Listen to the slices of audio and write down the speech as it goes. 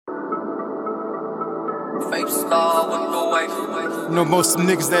Fake star with the wife. You know, most of them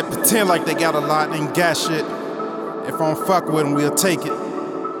niggas that pretend like they got a lot ain't got shit. If I don't fuck with them, we'll take it.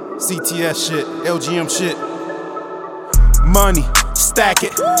 CTS shit, LGM shit. Money, stack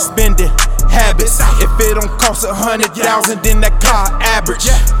it, spend it, habits. If it don't cost 100,000, then that car average.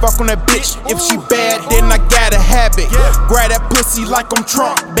 Fuck on that bitch, if she bad, then I gotta have it. Grab that pussy like I'm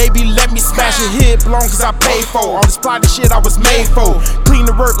Trump, baby, let me smash it. Hit blown cause I paid for all this plotty shit I was made for. Clean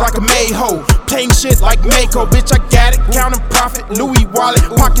the work like a Mayho, plain shit like Mako. Bitch, I got it, counting profit, Louis wallet,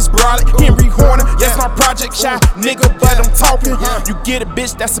 pockets brolic, Henry Horner. That's my project shot, nigga, but I'm talking. You get it,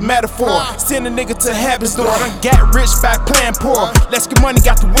 bitch, that's a metaphor. Send a nigga to heaven's door. Done got rich by playing poor. Let's get money,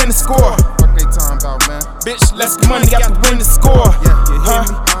 got to win the score. What they talking about, man? Bitch, let's get money, got to win the score.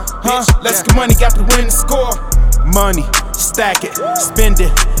 Let's get money, got to win the score. Money, stack it, spend it,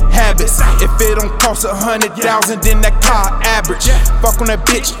 habits. If it don't cost 100,000, then that car average. Fuck on that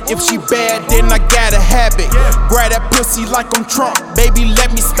bitch, if she bad, then I gotta have it. Grab that pussy like I'm Trump, baby,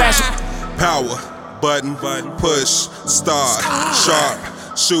 let me smash it. Power, button, push, start, sharp,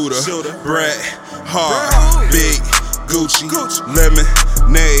 shooter, Bret, hard, big, Gucci,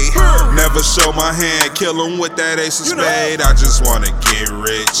 lemonade. Never show my hand, kill him with that ace of spade. I just wanna get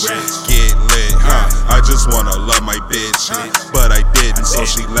rich, get lit, I just wanna love my bitch, but I didn't, so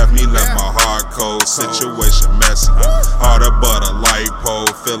she left me, left my heart cold. Situation messy, harder but a light pole.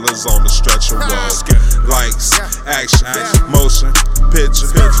 Feelings on the stretcher roll. Likes, action, motion,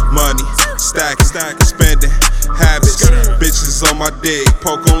 picture, money, stacking, spending, habits. Bitches on my dick,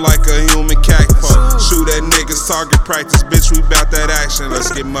 poke 'em like a human cactus. Shoot at niggas, target practice, bitch, we bout that action.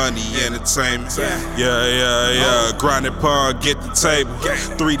 Let's get money, entertainment. Yeah. Grindin pun, get the table.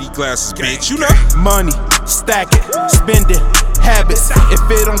 3D glasses, bitch, you know. Money, stack it, spend it, habits. If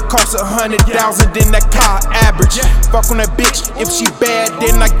it don't cost 100,000, then that car average. Fuck on that bitch, if she bad,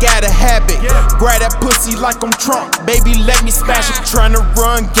 then I gotta have it. Grab that pussy like I'm Trump, baby, let me smash it. Tryna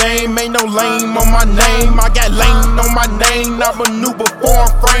run game, ain't no lame on my name. I got lane on my name, I maneuver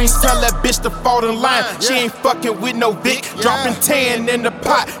foreign frames. Tell that bitch to fall in line, she ain't fucking with no Vic. Dropping 10 in the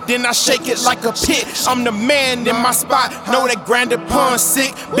pot, then I shake it like a pit. I'm the man in my spot, know that Grindin pun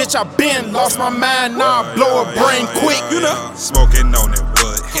sick. Bitch, I been lost my mind, now I blow a brain quick, you know. Smoking on that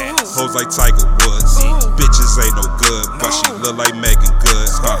wood, hoes like Tiger Woods. Bitches ain't no good, but she look like Megan Good.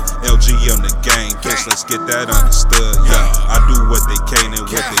 LGM the game, bitch, let's get that understood. I do what they can and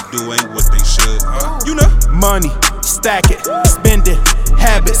what they do ain't what they should. You know. Money, stack it, spend it,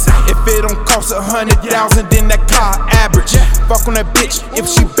 habits. If it don't cost 100,000, then that car average. Fuck on that bitch, if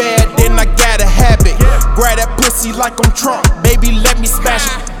she bad, then I gotta have it. Grab that pussy like I'm Trump, baby, let me smash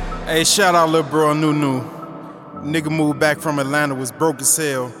it. Hey, shout out lil' bro Nunu. Nigga moved back from Atlanta, was broke as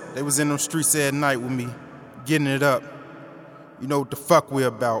hell. They was in them streets at night with me, getting it up. You know what the fuck we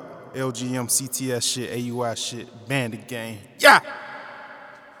about. LGM, CTS shit, AUI shit, Bandit gang. Yeah!